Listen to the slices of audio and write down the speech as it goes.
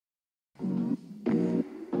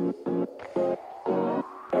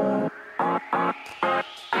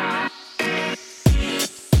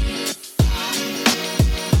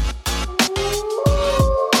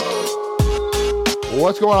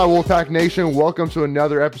What's going on, Wolfpack Nation? Welcome to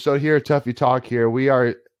another episode here at Tuffy Talk here. We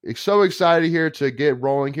are so excited here to get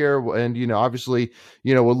rolling here. And, obviously,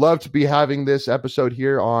 would love to be having this episode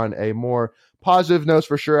here on a more positive note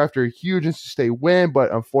for sure after a huge NC State win.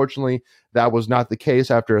 But unfortunately, that was not the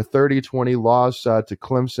case after a 30-20 loss to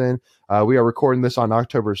Clemson. We are recording this on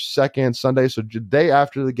October 2nd, Sunday. So the day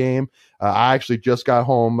after the game, I actually just got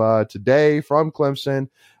home today from Clemson.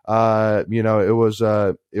 It was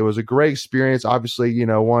a great experience. Obviously,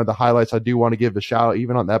 one of the highlights I do want to give a shout out,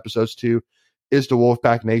 even on the episodes too, is to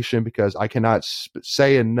Wolfpack Nation, because I cannot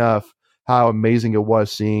say enough how amazing it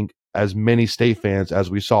was seeing as many State fans as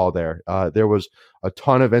we saw there. There was a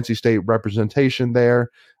ton of NC State representation there.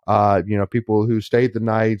 People who stayed the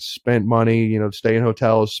night, spent money, stay in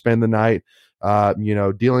hotels, spend the night.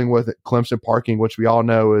 Dealing with Clemson parking, which we all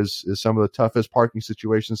know is some of the toughest parking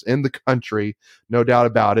situations in the country, no doubt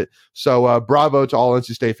about it. So bravo to all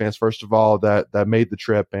NC State fans, first of all, that made the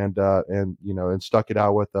trip and stuck it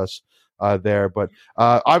out with us there. But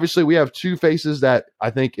obviously we have two faces that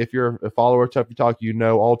I think if you're a follower of Tuffy Talk,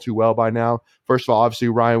 all too well by now. First of all, obviously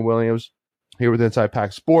Ryan Williams here with Inside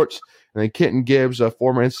Pack Sports, and then Kenton Gibbs, a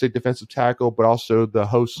former NC State defensive tackle, but also the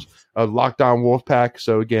host of Locked On Wolfpack.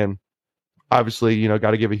 So again, obviously,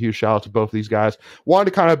 got to give a huge shout out to both of these guys. Wanted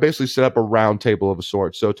to kind of basically set up a round table of a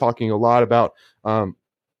sort. So talking a lot about, kind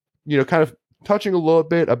of touching a little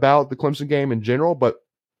bit about the Clemson game in general, but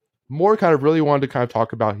more kind of really wanted to kind of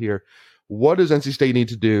talk about here, what does NC State need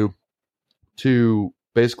to do to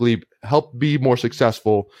basically help be more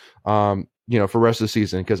successful, for the rest of the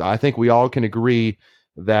season? Because I think we all can agree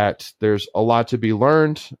that there's a lot to be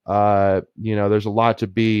learned. There's a lot to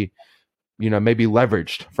be maybe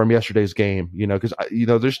leveraged from yesterday's game, because,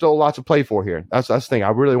 there's still a lot to play for here. That's the thing. I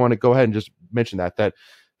really want to go ahead and just mention that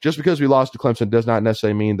just because we lost to Clemson does not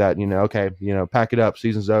necessarily mean that, pack it up,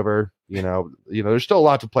 season's over, there's still a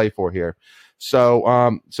lot to play for here.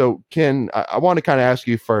 So, Ken, I want to kind of ask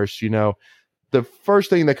you first, the first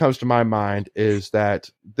thing that comes to my mind is that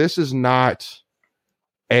this is not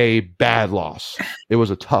a bad loss. It was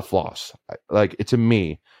a tough loss, to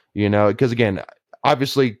me, because again,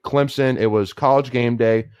 obviously, Clemson, it was college game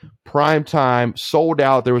day, prime time, sold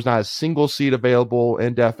out. There was not a single seat available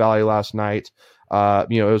in Death Valley last night.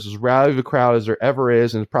 It was as rowdy of a crowd as there ever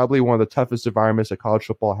is, and it's probably one of the toughest environments that college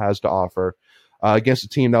football has to offer against a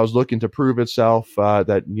team that was looking to prove itself,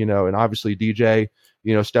 and obviously DJ,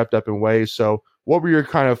 stepped up in ways. So what were your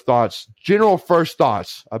kind of thoughts, general first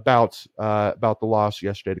thoughts about the loss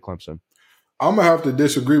yesterday to Clemson? I'm going to have to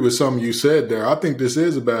disagree with something you said there. I think this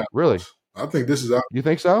is a bad Really? loss. I think this is you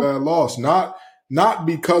think so? A bad loss, not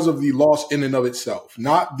because of the loss in and of itself,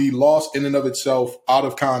 not the loss in and of itself out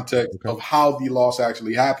of context of how the loss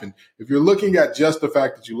actually happened. If you're looking at just the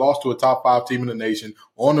fact that you lost to a top 5 team in the nation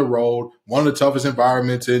on the road, one of the toughest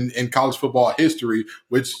environments in college football history,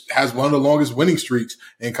 which has one of the longest winning streaks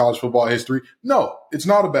in college football history, no, it's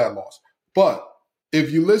not a bad loss. But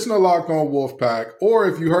if you listen to Locked On Wolfpack, or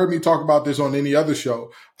if you heard me talk about this on any other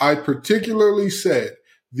show, I particularly said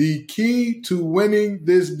the key to winning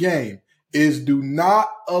this game is do not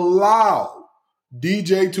allow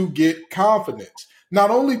DJ to get confidence.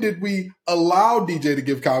 Not only did we allow DJ to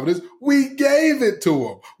give confidence, we gave it to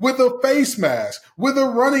him with a face mask, with a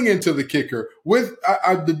running into the kicker, with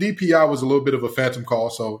the DPI was a little bit of a phantom call.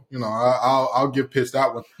 So, I'll give Pitts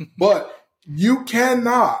that one, but you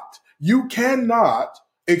cannot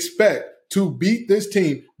expect to beat this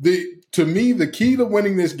team. To me, the key to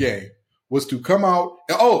winning this game was to come out.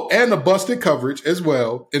 And the busted coverage as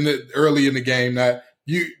well early in the game that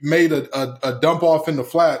you made a dump off in the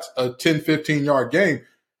flats, a 10, 15 yard game.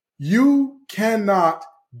 You cannot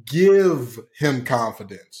give him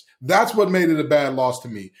confidence. That's what made it a bad loss to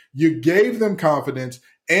me. You gave them confidence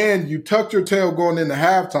and you tucked your tail going into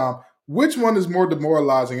halftime. Which one is more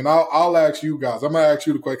demoralizing? And I'll ask you guys. I'm going to ask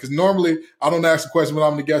you the question because normally I don't ask the question when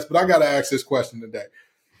I'm the guest, but I got to ask this question today.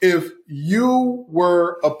 If you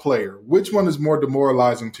were a player, which one is more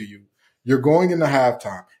demoralizing to you? You're going into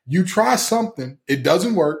halftime. You try something. It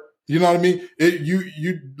doesn't work. You know what I mean?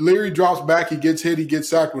 Leary drops back. He gets hit. He gets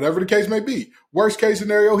sacked, whatever the case may be. Worst case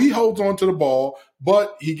scenario, he holds on to the ball,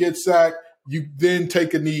 but he gets sacked. You then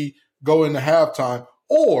take a knee, go into halftime.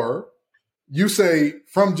 Or you say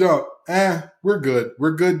from jump, we're good.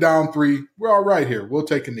 We're good down 3. We're all right here. We'll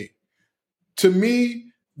take a knee. To me,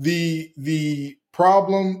 the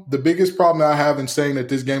biggest problem I have in saying that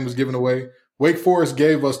this game was given away, Wake Forest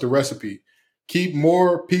gave us the recipe. Keep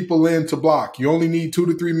more people in to block. You only need 2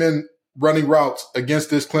 to 3 men running routes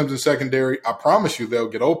against this Clemson secondary. I promise you they'll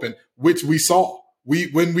get open, which we saw.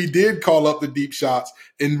 When we did call up the deep shots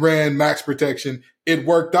and ran max protection, it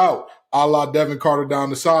worked out. a la Devin Carter down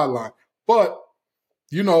the sideline. But,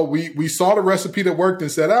 we saw the recipe that worked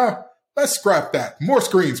and said, let's scrap that. More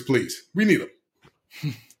screens, please. We need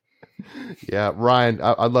them. Yeah, Ryan,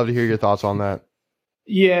 I'd love to hear your thoughts on that.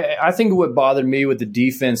 Yeah, I think what bothered me with the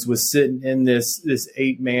defense was sitting in this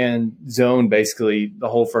 8-man zone basically the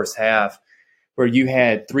whole first half, where you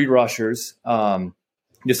had 3 rushers,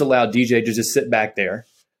 just allowed DJ to just sit back there.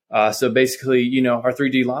 So basically, our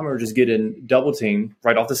 3D linemen were just getting double teamed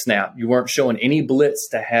right off the snap. You weren't showing any blitz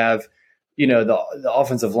to have, the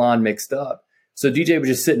offensive line mixed up. So DJ was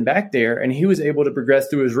just sitting back there, and he was able to progress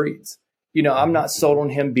through his reads. I'm not sold on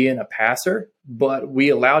him being a passer, but we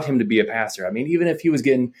allowed him to be a passer. I mean, even if he was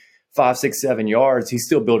getting 5, 6, 7 yards, he's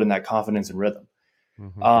still building that confidence and rhythm.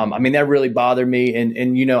 Mm-hmm. That really bothered me.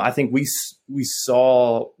 And I think we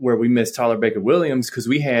saw where we missed Tyler Baker-Williams because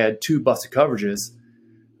we had 2 busted coverages,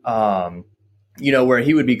 where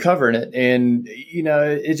he would be covering it. And,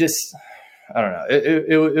 it just, I don't know.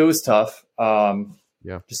 It was tough.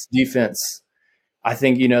 Just defense. I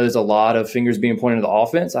think, there's a lot of fingers being pointed at the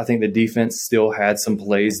offense. I think the defense still had some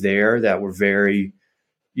plays there that were very,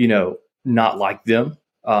 not like them.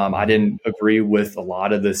 I didn't agree with a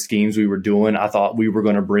lot of the schemes we were doing. I thought we were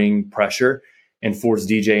going to bring pressure and force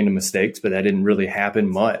DJ into mistakes, but that didn't really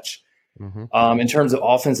happen much. Mm-hmm. In terms of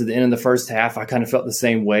offense at the end of the first half, I kind of felt the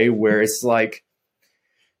same way, where it's like,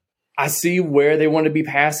 I see where they wanted to be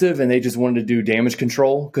passive and they just wanted to do damage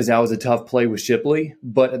control because that was a tough play with Shipley.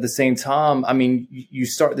 But at the same time, you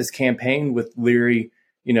start this campaign with Leary,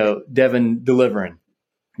 Devin delivering.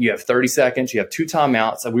 You have 30 seconds. You have 2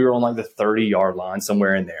 timeouts. We were on like the 30-yard line,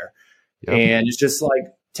 somewhere in there. Yep. And it's just like,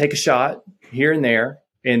 take a shot here and there.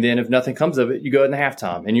 And then if nothing comes of it, you go into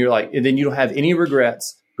halftime. And you're like, and then you don't have any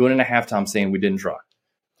regrets going into halftime saying we didn't try.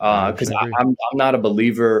 Because I'm not a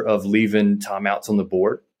believer of leaving timeouts on the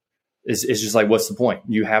board. It's just like, what's the point?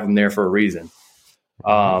 You have them there for a reason.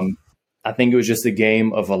 I think it was just a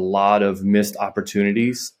game of a lot of missed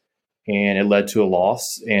opportunities, and it led to a loss.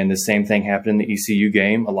 And the same thing happened in the ECU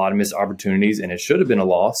game, a lot of missed opportunities, and it should have been a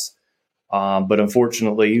loss. But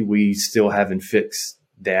unfortunately, we still haven't fixed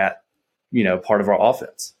that, part of our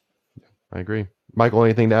offense. I agree. Michael,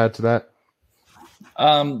 anything to add to that?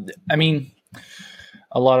 A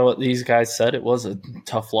lot of what these guys said, it was a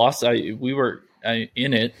tough loss. We were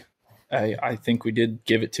in it. I think we did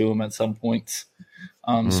give it to them at some points.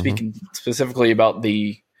 Speaking specifically about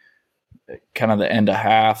the kind of the end of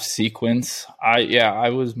half sequence, I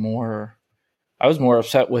was more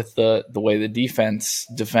upset with the way the defense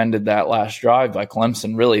defended that last drive by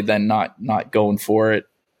Clemson, really, than not going for it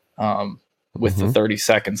with the 30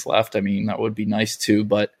 seconds left. That would be nice too,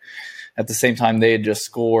 but at the same time, they had just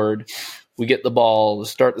scored. We get the ball to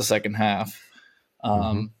start the second half.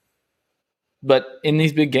 But in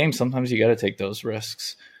these big games, sometimes you got to take those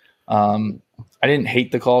risks. I didn't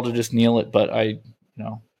hate the call to just kneel it, but I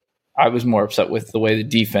was more upset with the way the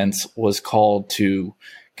defense was called to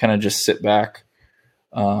kind of just sit back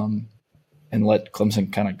and let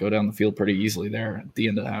Clemson kind of go down the field pretty easily there at the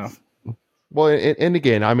end of the half. Well, and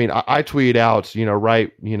again, I tweeted out,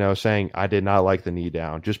 saying I did not like the knee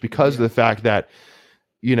down just because of the fact that,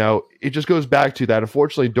 it just goes back to that.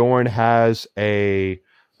 Unfortunately, Doeren has a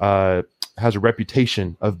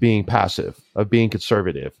reputation of being passive, of being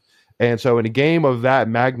conservative. And so in a game of that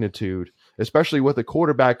magnitude, especially with a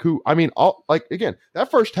quarterback who, that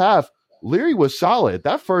first half, Leary was solid.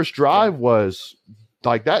 That first drive was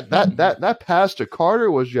like that pass to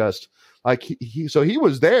Carter was just like he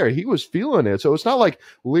was there. He was feeling it. So it's not like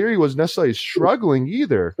Leary was necessarily struggling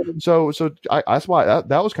either. So that's why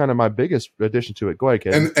that was kind of my biggest addition to it. Go ahead,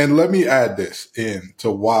 Kevin. And let me add this in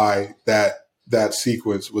to why that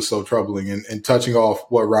sequence was so troubling and touching off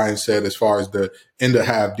what Ryan said as far as the end of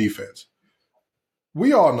half defense.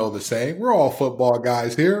 We all know the saying. We're all football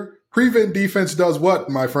guys here. Prevent defense does what,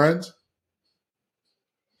 my friends?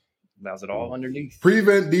 That's it all underneath.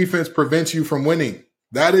 Prevent defense prevents you from winning.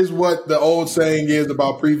 That is what the old saying is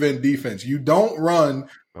about prevent defense. You don't run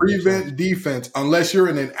prevent defense unless you're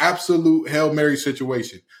in an absolute Hail Mary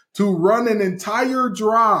situation. To run an entire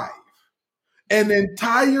drive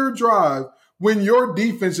when your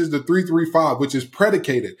defense is the 3-3-5, which is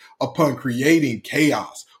predicated upon creating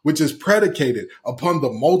chaos, which is predicated upon the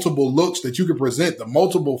multiple looks that you can present, the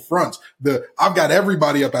multiple fronts. I've got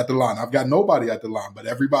everybody up at the line. I've got nobody at the line, but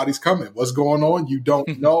everybody's coming. What's going on? You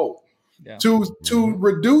don't know. Yeah. To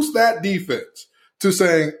reduce that defense to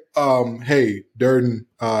saying, hey, Durden,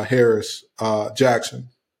 Harris, Jackson,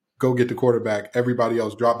 go get the quarterback. Everybody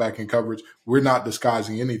else drop back in coverage. We're not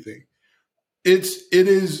disguising anything. It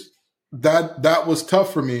is that was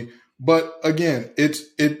tough for me. But again,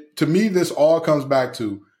 to me, this all comes back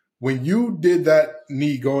to when you did that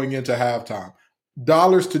knee going into halftime,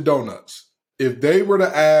 dollars to donuts. If they were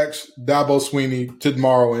to ask Dabo Swinney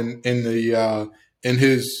tomorrow in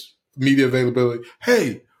his media availability,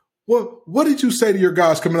 hey, what did you say to your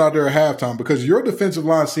guys coming out there at halftime? Because your defensive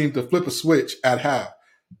line seemed to flip a switch at half.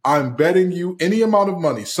 I'm betting you any amount of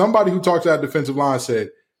money. Somebody who talked to that defensive line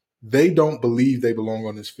said they don't believe they belong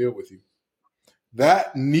on this field with you.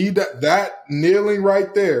 That kneeling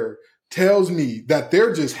right there tells me that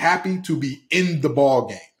they're just happy to be in the ball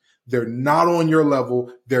game. They're not on your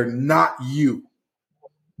level. They're not you.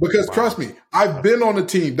 Because trust me, I've been on a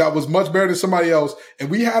team that was much better than somebody else, and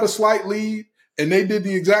we had a slight lead, and they did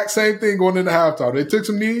the exact same thing going into halftime. They took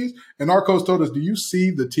some knees, and our coach told us, do you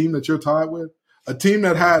see the team that you're tied with? A team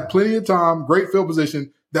that had plenty of time, great field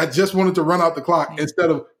position, that just wanted to run out the clock instead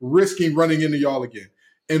of risking running into y'all again.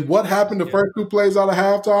 And what happened the first 2 plays out of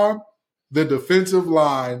halftime? The defensive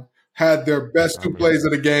line had their best 2 plays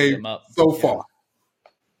of the game so far.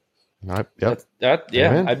 Yep.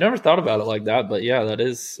 I've never thought about it like that, but yeah,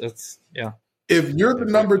 that's. If you're the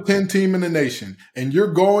number 10 team in the nation and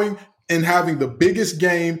you're going and having the biggest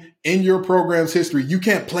game in your program's history, you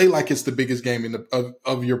can't play like it's the biggest game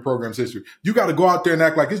of your program's history. You got to go out there and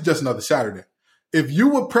act like it's just another Saturday. If you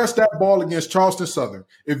would press that ball against Charleston Southern,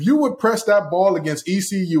 if you would press that ball against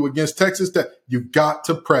ECU, against Texas Tech, you've got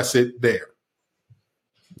to press it there.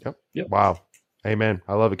 Yep. Wow. Amen.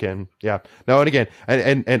 I love it, Ken. Yeah. No, and again,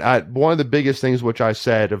 and I, one of the biggest things which I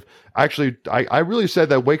said I really said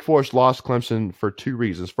that Wake Forest lost Clemson for 2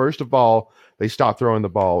 reasons. First of all, they stopped throwing the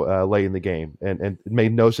ball late in the game, and it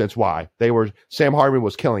made no sense why. Sam Hartman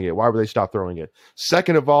was killing it. Why would they stop throwing it?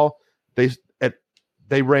 Second of all, they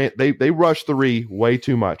rushed 3 way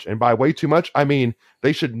too much, and by way too much, I mean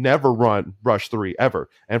they should never rush 3 ever.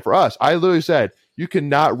 And for us, I literally said you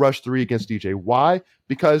cannot rush 3 against DJ. Why?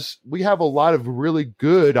 Because we have a lot of really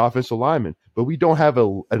good offensive linemen, but we don't have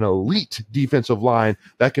an elite defensive line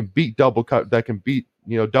that can beat double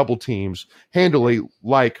teams handily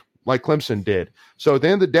like Clemson did. So at the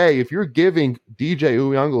end of the day, if you're giving DJ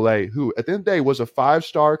Uiagalelei, who at the end of the day was a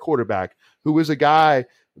 5-star quarterback, who is a guy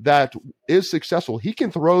that is successful, he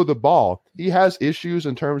can throw the ball. He has issues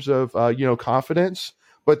in terms of confidence,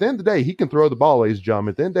 but at the end of the day, he can throw the ball, ladies and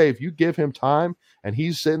gentlemen. At the end of the day, if you give him time and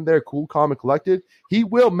he's sitting there cool, calm, and collected, he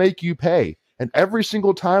will make you pay. And every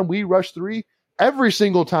single time we rushed 3, every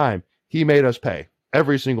single time he made us pay.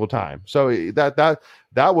 Every single time. So that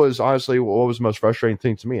was honestly what was the most frustrating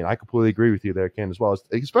thing to me. And I completely agree with you there, Ken, as well,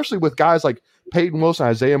 especially with guys like Peyton Wilson,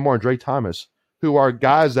 Isaiah Moore, and Drake Thomas, who are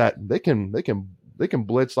guys that they can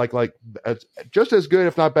blitz like just as good,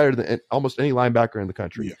 if not better, than almost any linebacker in the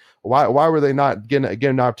country. Yeah. Why were they not getting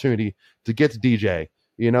an opportunity to get to DJ?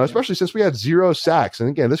 Especially since we had 0 sacks. And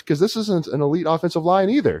again, this isn't an elite offensive line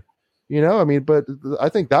either. But I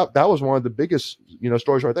think that was one of the biggest,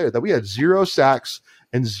 stories right there, that we had 0 sacks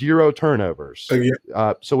and 0 turnovers.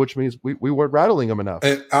 So which means we weren't rattling them enough.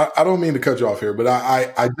 And I don't mean to cut you off here, but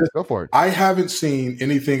I just go for it. I haven't seen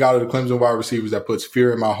anything out of the Clemson wide receivers that puts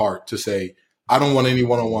fear in my heart to say, I don't want any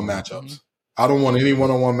one-on-one matchups. I don't want any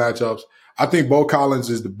one-on-one matchups. I think Bo Collins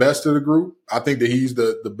is the best of the group. I think that he's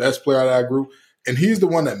the best player out of that group. And he's the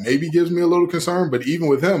one that maybe gives me a little concern. But even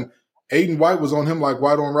with him, Aiden White was on him like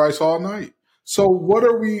white on rice all night. So why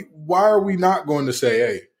are we not going to say,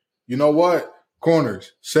 hey, you know what?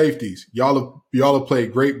 Corners, safeties, y'all have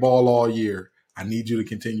played great ball all year. I need you to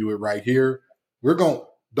continue it right here. We're going,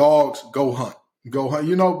 dogs, go hunt.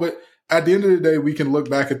 But at the end of the day, we can look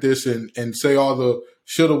back at this and say all the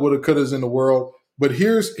shoulda, woulda, couldas in the world. But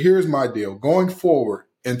here's my deal. Going forward,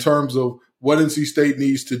 in terms of what NC State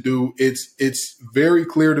needs to do, it's very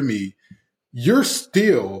clear to me, you're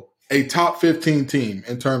still a top 15 team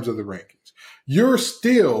in terms of the rankings. You're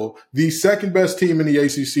still the second best team in the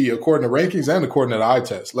ACC according to rankings and according to the eye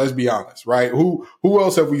test. Let's be honest, right? Who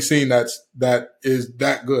else have we seen that is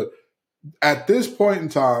that good? At this point in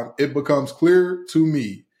time, it becomes clear to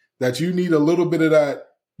me that you need a little bit of that.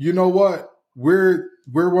 You know what? We're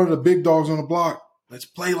one of the big dogs on the block. Let's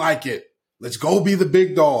play like it. Let's go be the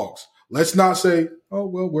big dogs. Let's not say, oh,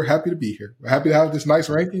 well, we're happy to be here. We're happy to have this nice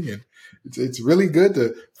ranking. And it's really good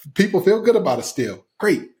to people feel good about it still.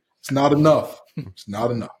 Great. It's not enough. It's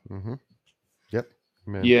not enough. Mm-hmm. Yep.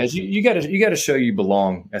 Man. Yeah, you got to show you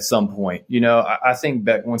belong at some point. I think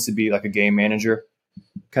Beck wants to be like a game manager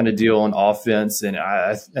kind of deal on offense, and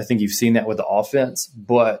I think you've seen that with the offense.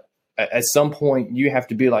 But at some point, you have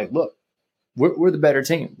to be like, look, we're the better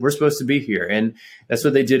team. We're supposed to be here, and that's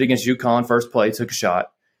what they did against UConn. First play, took a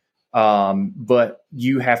shot. But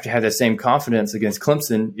you have to have that same confidence against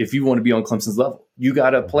Clemson if you want to be on Clemson's level. You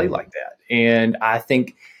got to play like that, and I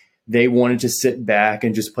think they wanted to sit back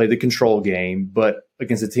and just play the control game. But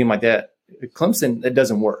against a team like that, Clemson, it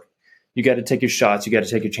doesn't work. You got to take your shots. You got to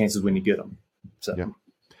take your chances when you get them. So. Yeah.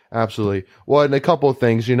 Absolutely. Well, and a couple of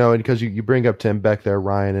things, and because you bring up Tim Beck there,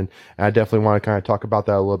 Ryan, and I definitely want to kind of talk about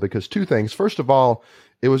that a little bit, because two things. First of all,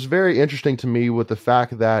 it was very interesting to me with the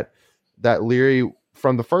fact that Leary,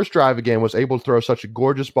 from the first drive again, was able to throw such a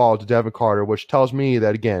gorgeous ball to Devin Carter, which tells me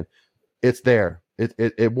that, again, it's there.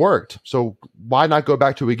 It worked. So why not go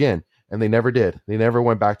back to it again? And they never did. They never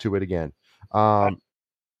went back to it again.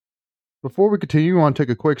 Before we continue, I want to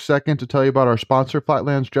take a quick second to tell you about our sponsor,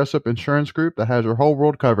 Flatlands Jessup Insurance Group, that has your whole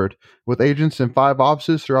world covered, with agents in 5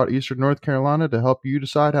 offices throughout eastern North Carolina to help you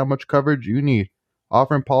decide how much coverage you need,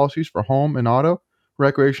 offering policies for home and auto,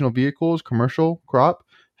 recreational vehicles, commercial, crop,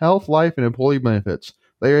 health, life, and employee benefits.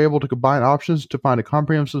 They are able to combine options to find a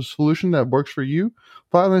comprehensive solution that works for you.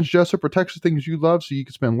 Flatlands Jessup protects the things you love so you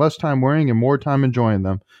can spend less time worrying and more time enjoying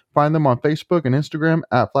them. Find them on Facebook and Instagram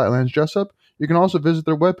at Flatlands Jessup. You can also visit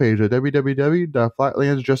their webpage at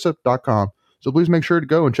www.flatlandsjessup.com. So please make sure to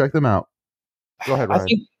go and check them out. Go ahead,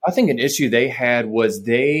 Ryan. I think an issue they had was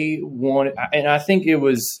they wanted, and I think it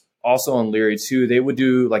was also on Leary too, they would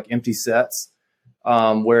do like empty sets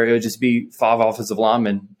where it would just be 5 offensive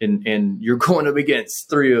linemen and you're going up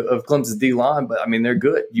against 3 of Clemson's D line, but I mean, they're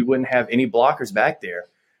good. You wouldn't have any blockers back there.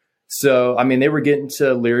 So, I mean, they were getting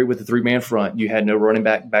to Leary with a 3-man front. You had no running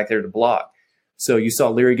back there to block. So you saw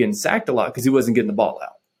Leary getting sacked a lot because he wasn't getting the ball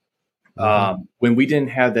out. When we didn't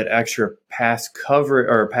have that extra pass cover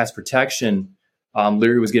or pass protection,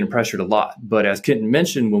 Leary was getting pressured a lot. But as Kenton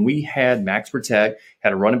mentioned, when we had max protect,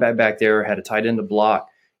 had a running back there, had a tight end to block,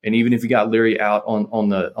 and even if you got Leary out on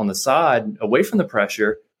the side away from the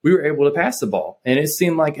pressure, we were able to pass the ball. And it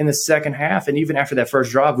seemed like in the second half, and even after that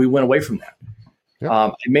first drive, we went away from that.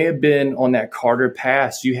 Yep. It may have been on that Carter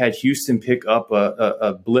pass. You had Houston pick up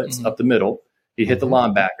a blitz up the middle. He hit the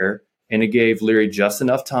linebacker, and it gave Leary just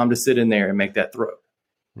enough time to sit in there and make that throw.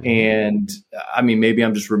 And, I mean, maybe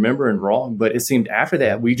I'm just remembering wrong, but it seemed after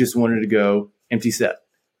that we just wanted to go empty set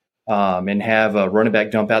and have a running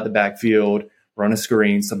back dump out the backfield, run a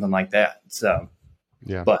screen, something like that. So,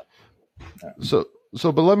 yeah. But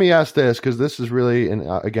but let me ask this, because this is really, and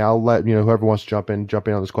again, I'll let whoever wants to jump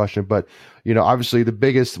in on this question. But obviously,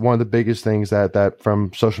 one of the biggest things that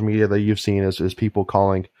from social media that you've seen is people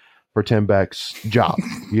calling for Tim Beck's job,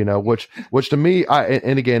 which to me,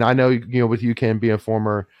 and again, I know, with you, Ken, being a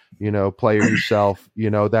former, player yourself,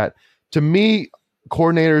 that to me,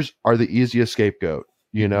 coordinators are the easiest scapegoat,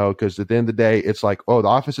 because at the end of the day, it's like, oh, the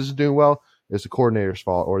offense isn't doing well, it's the coordinator's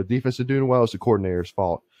fault, or the defense is doing well, it's the coordinator's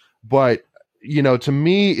fault. But, to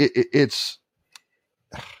me, it's,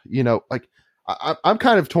 like, I'm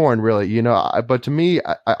kind of torn, really, but to me,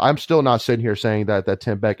 I'm still not sitting here saying that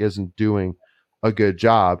Tim Beck isn't doing a good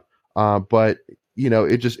job. But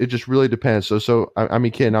it just really depends. So I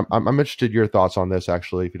mean, Ken, I'm interested in your thoughts on this,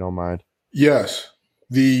 actually, if you don't mind. Yes,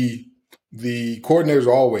 the coordinators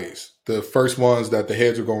are always the first ones that the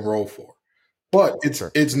heads are going to roll for, but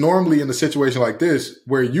it's normally in a situation like this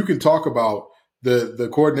where you can talk about the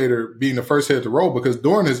coordinator being the first head to roll, because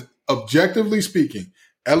Doeren has, objectively speaking,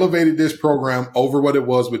 elevated this program over what it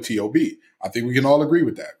was with TOB. I think we can all agree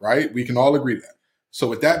with that, right? We can all agree to that. So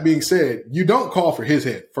with that being said, you don't call for his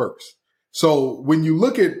head first. So when you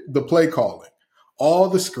look at the play calling, all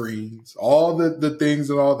the screens, all the things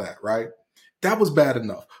and all that, right? That was bad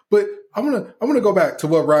enough. But I'm gonna go back to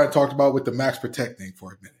what Ryan talked about with the max protecting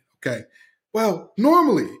for a minute. Okay. Well,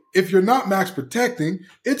 normally, if you're not max protecting,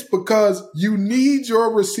 it's because you need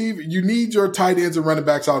your receiver, you need your tight ends and running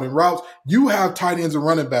backs out in routes. You have tight ends and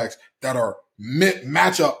running backs that are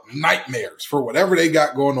matchup nightmares for whatever they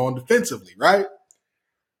got going on defensively, right?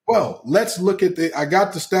 Well, let's look at I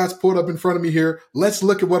got the stats pulled up in front of me here. Let's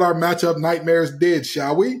look at what our matchup nightmares did,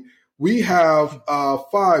 shall we? We have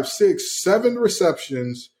 5, 6, 7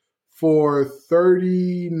 receptions for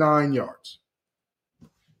 39 yards.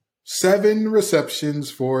 7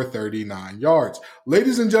 receptions for 39 yards.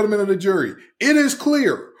 Ladies and gentlemen of the jury, it is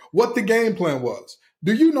clear what the game plan was.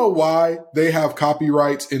 Do you know why they have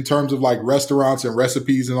copyrights in terms of like restaurants and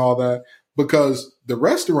recipes and all that? Because the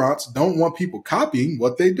restaurants don't want people copying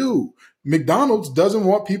what they do. McDonald's doesn't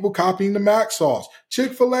want people copying the mac sauce.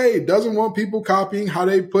 Chick-fil-A doesn't want people copying how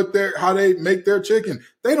they make their chicken.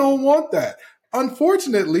 They don't want that.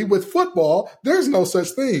 Unfortunately, with football, there's no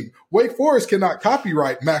such thing. Wake Forest cannot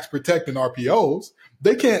copyright max protect and RPOs.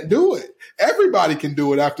 They can't do it. Everybody can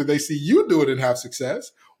do it after they see you do it and have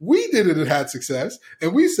success. We did it and had success.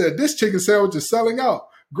 And we said, this chicken sandwich is selling out.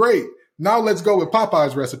 Great. Now let's go with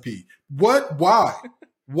Popeye's recipe. What? Why?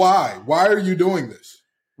 Why are you doing this?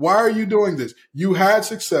 Why are you doing this? You had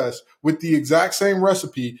success with the exact same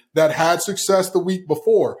recipe that had success the week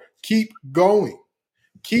before. Keep going.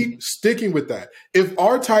 Keep sticking with that. If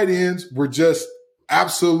our tight ends were just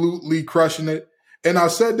absolutely crushing it, and I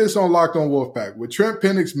said this on Locked on Wolfpack, with Trent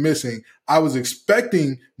Penix missing, I was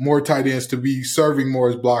expecting more tight ends to be serving more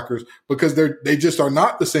as blockers because they just are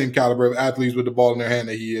not the same caliber of athletes with the ball in their hand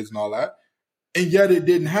that he is and all that. And yet it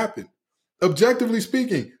didn't happen. Objectively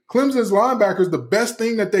speaking, Clemson's linebackers, the best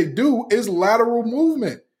thing that they do is lateral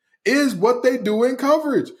movement, is what they do in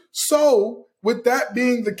coverage. So with that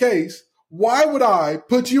being the case, why would I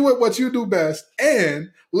put you at what you do best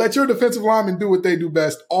and let your defensive linemen do what they do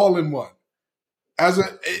best all in one?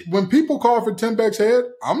 When people call for Tim Beck's head,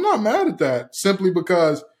 I'm not mad at that simply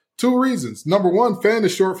because two reasons. Number one, fan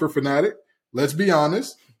is short for fanatic. Let's be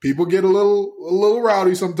honest. People get a little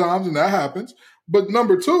rowdy sometimes, and that happens. But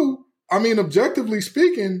number two, I mean, objectively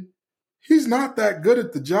speaking, he's not that good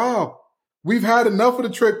at the job. We've had enough of the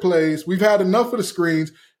trick plays. We've had enough of the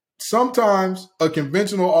screens. Sometimes a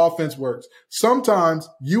conventional offense works. Sometimes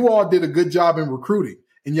you all did a good job in recruiting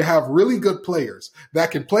and you have really good players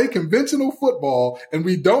that can play conventional football, and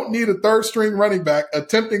we don't need a third string running back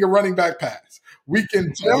attempting a running back pass. We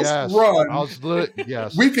can just run. I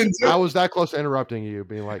was that close to interrupting you,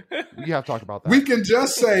 being like, you have to talk about that. We can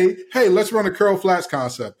just say, hey, let's run a curl flats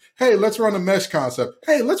concept. Hey, let's run a mesh concept.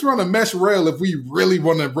 Hey, let's run a mesh rail if we really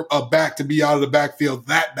want a back to be out of the backfield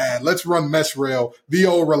that bad. Let's run mesh rail, the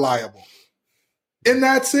old reliable. And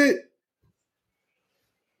that's it.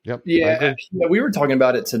 Yep. Yeah, we were talking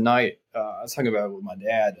about it tonight. I was talking about it with my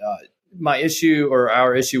dad. My issue or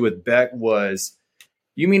our issue with Beck was,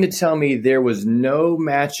 you mean to tell me there was no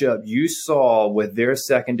matchup you saw with their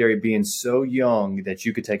secondary being so young that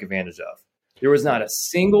you could take advantage of? There was not a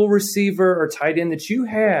single receiver or tight end that you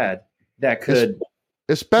had that could.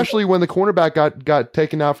 Especially when the cornerback got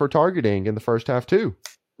taken out for targeting in the first half too.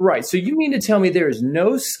 Right. So you mean to tell me there is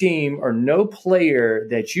no scheme or no player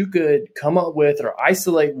that you could come up with or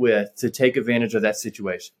isolate with to take advantage of that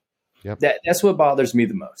situation? Yep. That's what bothers me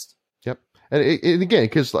the most. Yep. And again,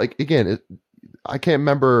 because I can't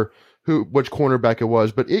remember which cornerback it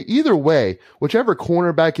was, but either way, whichever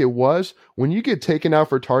cornerback it was, when you get taken out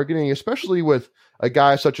for targeting, especially with a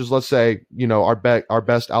guy such as, let's say, our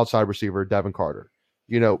best outside receiver, Devin Carter,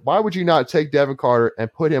 why would you not take Devin Carter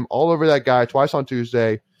and put him all over that guy twice on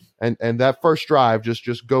Tuesday? And that first drive,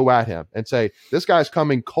 just go at him and say, this guy's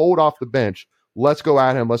coming cold off the bench. Let's go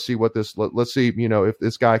at him. Let's see let's see, if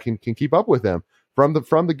this guy can keep up with him from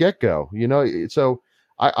the get-go, So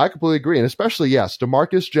I completely agree. And especially, yes,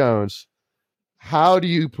 DeMarcus Jones. How do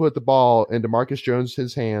you put the ball in DeMarcus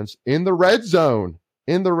Jones' hands in the red zone?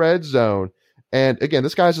 And again,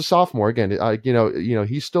 this guy's a sophomore. Again,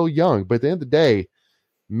 he's still young, but at the end of the day,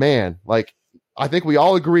 man, I think we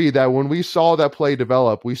all agree that when we saw that play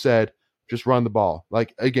develop, we said, just run the ball.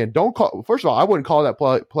 Again, first of all, I wouldn't call that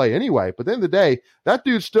play anyway, but at the end of the day, that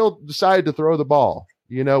dude still decided to throw the ball.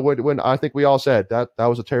 When I think we all said that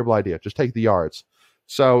was a terrible idea. Just take the yards.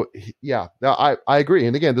 So yeah, I agree.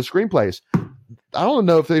 And again, the screenplays, I don't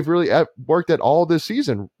know if they've really worked at all this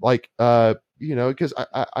season. Because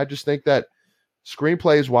I just think that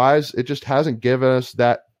screenplays wise, it just hasn't given us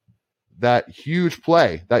that huge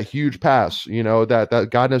play, that huge pass, that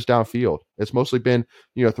gotten us downfield. It's mostly been,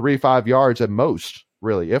 3-5 yards at most,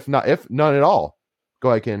 really, if none at all. Go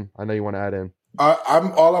ahead, Ken. I know you want to add in.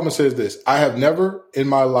 All I'm gonna say is this: I have never in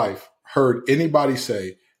my life heard anybody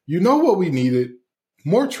say, what we needed?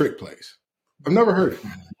 More trick plays. I've never heard it.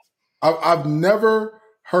 I've never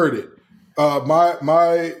heard it.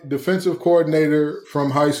 My defensive coordinator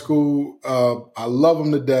from high school, I love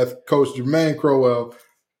him to death, Coach Jermaine Crowell.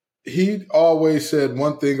 He always said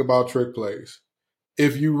one thing about trick plays.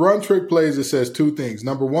 If you run trick plays, it says two things.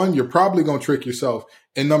 Number one, you're probably going to trick yourself.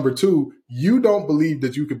 And number two, you don't believe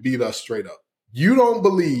that you could beat us straight up. You don't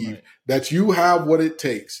believe that you have what it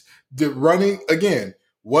takes to running, again,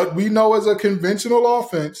 what we know as a conventional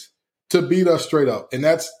offense to beat us straight up. And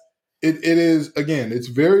it is, again, it's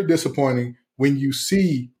very disappointing when you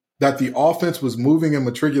see that the offense was moving and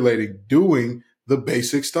matriculating, doing the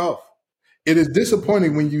basic stuff. It is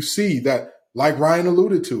disappointing when you see that, like Ryan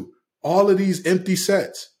alluded to, all of these empty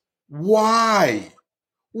sets. Why?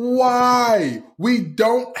 We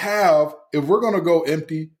don't have, if we're going to go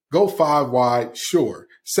empty, go 5 wide, sure.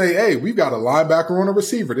 Say, hey, we've got a linebacker on a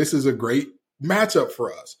receiver. This is a great matchup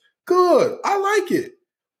for us. Good. I like it.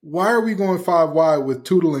 Why are we going 5 wide with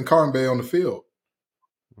Tootle and Carnbay on the field?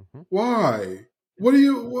 Mm-hmm. Why? What do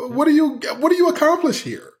you accomplish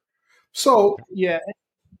here? So yeah.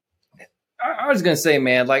 I was going to say,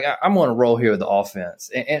 man, like I'm on a roll here with the offense.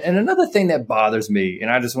 And another thing that bothers me, and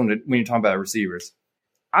I just wanted, when you're talking about receivers,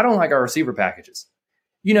 I don't like our receiver packages.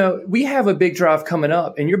 You know, we have a big drive coming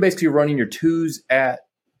up, and you're basically running your twos at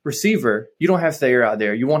receiver. You don't have Thayer out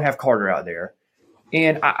there. You won't have Carter out there.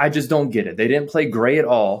 And I just don't get it. They didn't play Gray at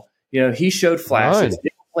all. You know, he showed flashes. They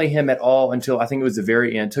didn't play him at all until I think it was the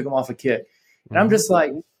very end. Took him off a kick. And I'm just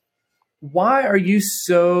like, why are you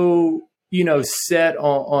so, you know, set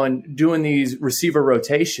on doing these receiver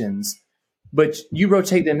rotations, but you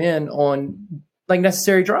rotate them in on like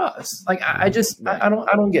necessary drives? Like I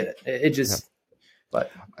don't get it. It just, but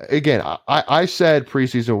again, I said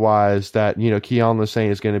preseason wise that, you know, Keon Lesane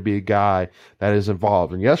is going to be a guy that is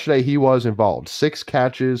involved. And yesterday he was involved. 6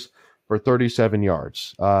 catches for 37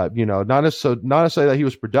 yards. You know, not necessarily that he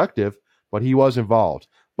was productive, but he was involved.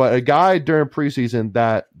 But a guy during preseason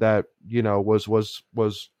that you know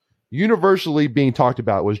was universally being talked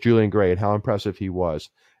about was Julian Gray and how impressive he was.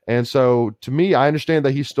 And so to me, I understand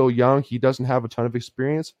that he's still young. He doesn't have a ton of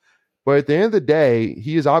experience. But at the end of the day,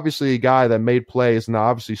 he is obviously a guy that made plays and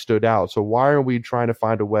obviously stood out. So why aren't we trying to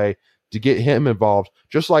find a way to get him involved,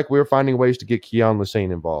 just like we're finding ways to get Keon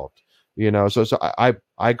Lesane involved? You know, so I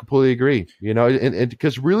completely agree. You know, and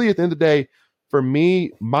because really at the end of the day, for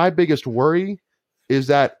me, my biggest worry is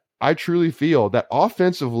that I truly feel that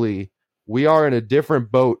offensively we are in a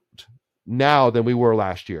different boat now than we were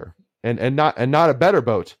last year, and not a better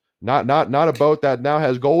boat, not a boat that now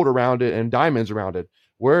has gold around it and diamonds around it.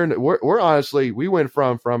 We're honestly, we went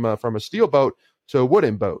from a steel boat to a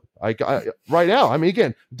wooden boat. Right now, I mean,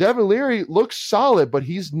 again, Devin Leary looks solid, but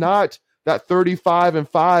he's not that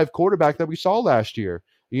 35-5 quarterback that we saw last year,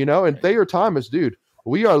 you know. And Thayer Thomas, dude,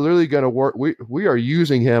 we are literally going to work. We are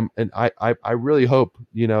using him, and I really hope,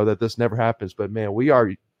 you know, that this never happens. But man,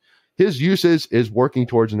 his usage is working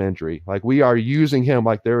towards an injury. Like we are using him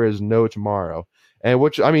like there is no tomorrow. And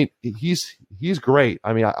which, I mean, he's great.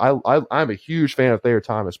 I mean, I'm a huge fan of Thayer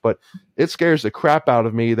Thomas, but it scares the crap out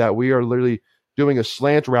of me that we are literally doing a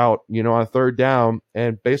slant route, you know, on 3rd down,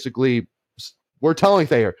 and basically we're telling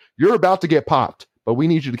Thayer, you're about to get popped, but we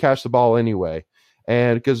need you to catch the ball anyway.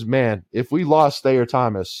 And because, man, if we lost Thayer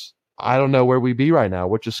Thomas, I don't know where we'd be right now,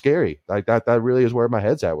 which is scary. Like that really is where my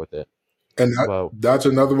head's at with it. And that's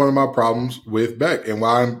another one of my problems with Beck, and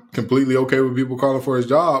why I'm completely okay with people calling for his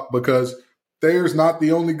job, because Thayer's not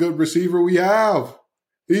the only good receiver we have.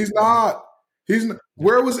 He's not.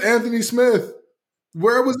 Where was Anthony Smith?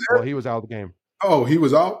 Where was? Well, he was out of the game. Oh, he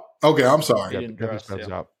was out. Okay, I'm sorry. He didn't dress,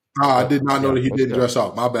 out. I did not know that he didn't dress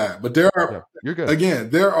out. My bad. But there are. You're good.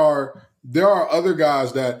 Again, there are other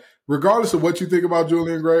guys that, regardless of what you think about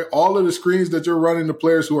Julian Gray, all of the screens that you're running to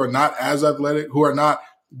players who are not as athletic, who are not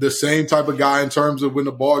the same type of guy in terms of when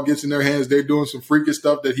the ball gets in their hands, they're doing some freakish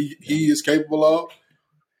stuff that he is capable of.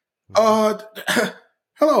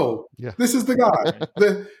 Hello. Yeah. This is the guy.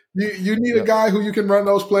 You need a guy who you can run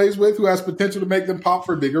those plays with, who has potential to make them pop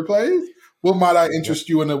for bigger plays. Well, might I interest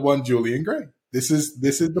you in the one Julian Gray? This is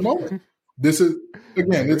the moment. This is,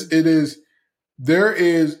 again, there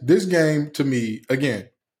is this game to me, again,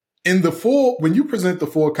 when you present the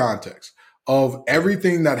full context of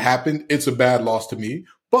everything that happened, it's a bad loss to me.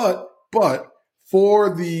 But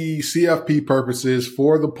for the CFP purposes,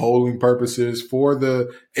 for the polling purposes, for the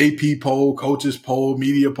AP poll, coaches poll,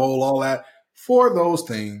 media poll, all that, for those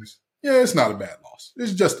things, yeah, it's not a bad loss.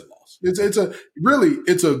 It's just a loss.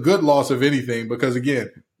 It's a good loss, if anything, because again,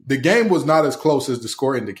 the game was not as close as the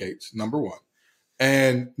score indicates, number one.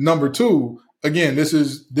 And number two, again, this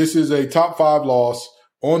is a top 5 loss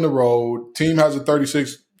on the road. Team has a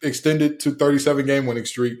 36 extended to 37 game winning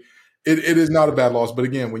streak. It is not a bad loss. But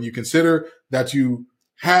again, when you consider that you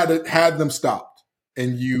had them stopped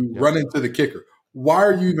and you run into the kicker, why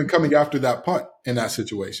are you even coming after that punt in that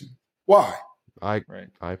situation? Why? I agree.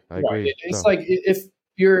 It's like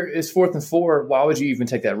it's 4th and 4. Why would you even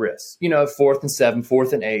take that risk? You know, 4th and 7,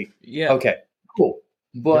 4th and 8. Yeah. Okay, cool.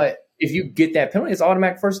 But if you get that penalty, it's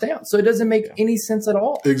automatic first down. So it doesn't make any sense at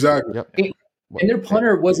all. Exactly. Yep. And their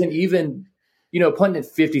punter wasn't even, you know, punting at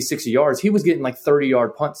 50, 60 yards. He was getting like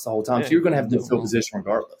 30-yard punts the whole time. So you're going to have good field position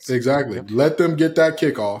regardless. Exactly. Yep. Let them get that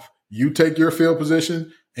kickoff. You take your field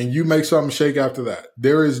position and you make something shake after that.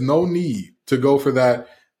 There is no need to go for that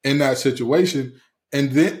in that situation.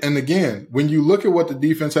 And again, when you look at what the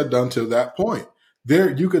defense had done to that point,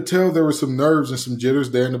 you could tell there were some nerves and some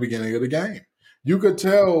jitters there in the beginning of the game. You could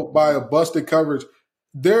tell by a busted coverage,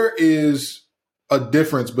 there is a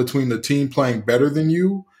difference between the team playing better than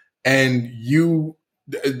you and you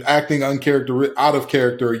acting out of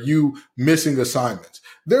character, you missing assignments.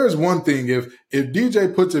 There is one thing, if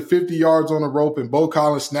DJ puts it 50 yards on the rope and Bo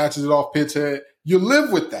Collins snatches it off Pitt's head, you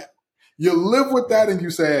live with that. You live with that and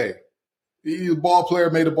you say, hey, the ball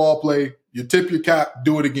player made a ball play. You tip your cap,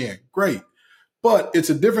 do it again. Great. But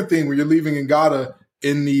it's a different thing when you're leaving Ngata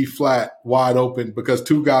in the flat wide open because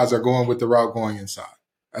two guys are going with the route going inside.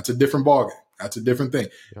 That's a different ballgame. That's a different thing.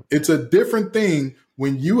 Yep. It's a different thing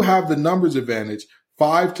when you have the numbers advantage,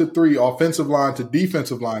 5-3 offensive line to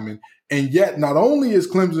defensive linemen, and yet not only is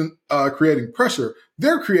Clemson creating pressure,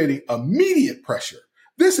 they're creating immediate pressure.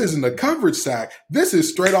 This isn't a coverage sack. This is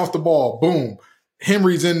straight off the ball. Boom.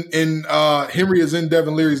 Henry is in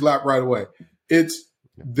Devin Leary's lap right away.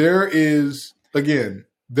 There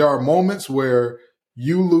are moments where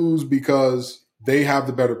you lose because they have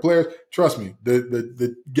the better players. Trust me,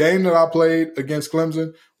 the game that I played against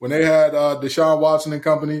Clemson, when they had Deshaun Watson and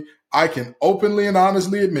company, I can openly and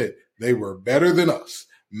honestly admit they were better than us.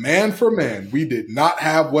 Man for man, we did not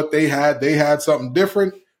have what they had. They had something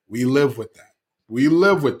different. We live with that.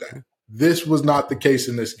 This was not the case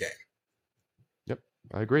in this game. Yep,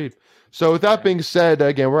 I agreed. So with that being said,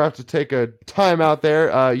 again, we're going to have to take a time out there,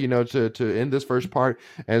 to end this first part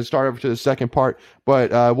and start over to the second part.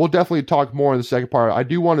 But we'll definitely talk more in the second part. I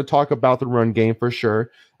do want to talk about the run game for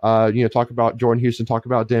sure. Talk about Jordan Houston, talk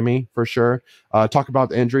about Demi for sure. Talk about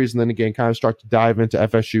the injuries, and then again, kind of start to dive into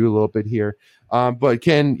FSU a little bit here. But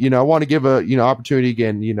Ken, I want to give a opportunity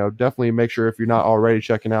again. Definitely make sure if you're not already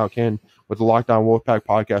checking out Ken with the Lockdown Wolfpack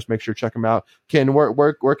podcast, make sure to check him out. Ken,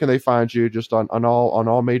 where can they find you? Just on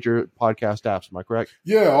all major podcast apps, am I correct?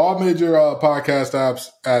 Yeah, all major podcast apps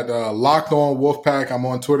at Locked On Wolfpack. I'm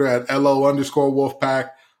on Twitter at LO_Wolfpack.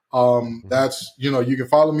 That's you can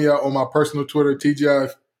follow me on my personal Twitter,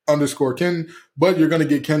 TGF_Ken, but you're going to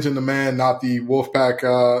get Kenton the man, not the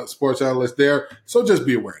Wolfpack sports analyst there. So just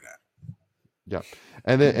be aware of that. Yeah.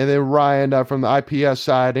 And then Ryan, from the IPS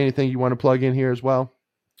side, anything you want to plug in here as well?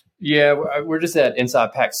 Yeah, we're just at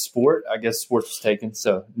Inside Pack Sport. I guess sports was taken,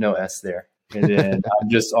 so no S there. And then I'm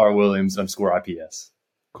just R Williams _IPS.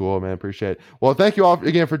 Cool, man. Appreciate it. Well, thank you all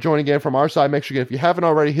again for joining in from our side. Make sure, again, if you haven't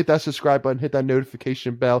already, hit that subscribe button, hit that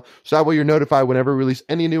notification bell, so that way you're notified whenever we release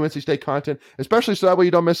any new NC State content, especially so that way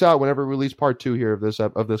you don't miss out whenever we release part 2 here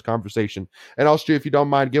of this conversation. And also, if you don't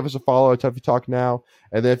mind, give us a follow at Tuffy Talk now.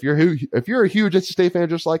 And then if you're a huge NC State fan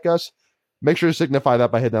just like us, make sure to signify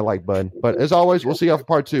that by hitting that like button. But as always, we'll see y'all for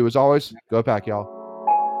part 2. As always, go Pack, y'all.